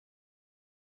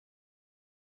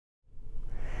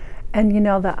And you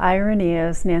know, the irony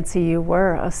is, Nancy, you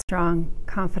were a strong,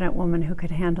 confident woman who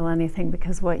could handle anything,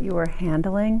 because what you were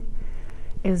handling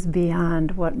is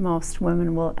beyond what most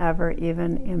women will ever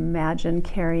even imagine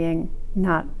carrying,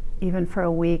 not even for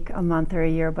a week, a month, or a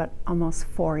year, but almost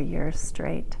 4 years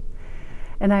straight.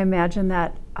 And I imagine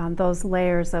that those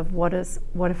layers of what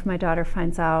if my daughter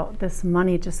finds out this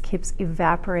money just keeps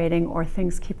evaporating, or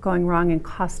things keep going wrong and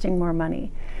costing more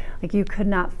money. Like, you could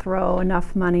not throw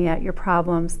enough money at your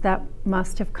problems. That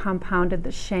must have compounded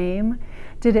the shame.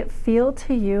 Did it feel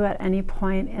to you at any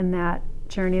point in that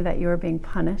journey that you were being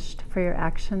punished for your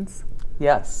actions?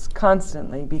 Yes,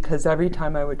 constantly, because every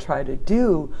time I would try to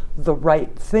do the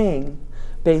right thing,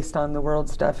 based on the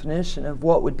world's definition of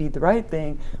what would be the right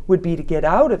thing, would be to get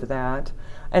out of that.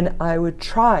 And I would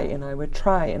try, and I would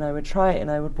try, and I would try, and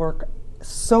I would work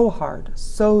so hard,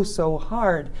 so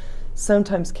hard,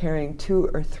 sometimes carrying 2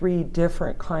 or 3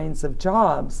 different kinds of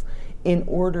jobs in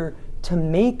order to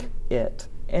make it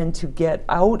and to get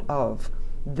out of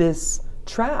this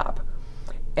trap.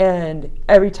 And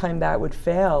every time that would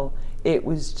fail, it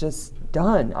was just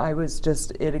done.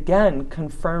 It again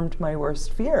confirmed my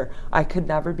worst fear. I could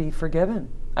never be forgiven.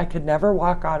 I could never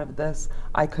walk out of this.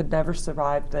 I could never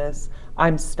survive this.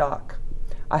 I'm stuck.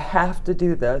 I have to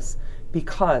do this,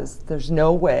 because there's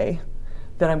no way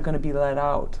that I'm going to be let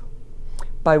out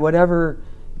by whatever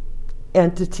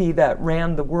entity that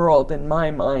ran the world in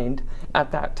my mind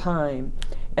at that time.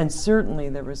 And certainly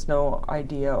there was no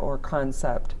idea or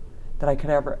concept that I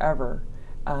could ever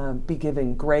be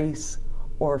given grace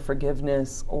or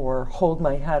forgiveness or hold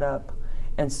my head up,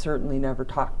 and certainly never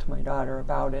talk to my daughter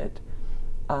about it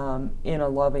in a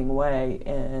loving way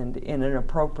and in an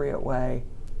appropriate way.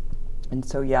 And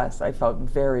so yes, I felt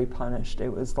very punished. It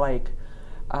was like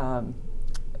a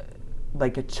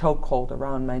chokehold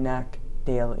around my neck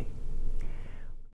daily.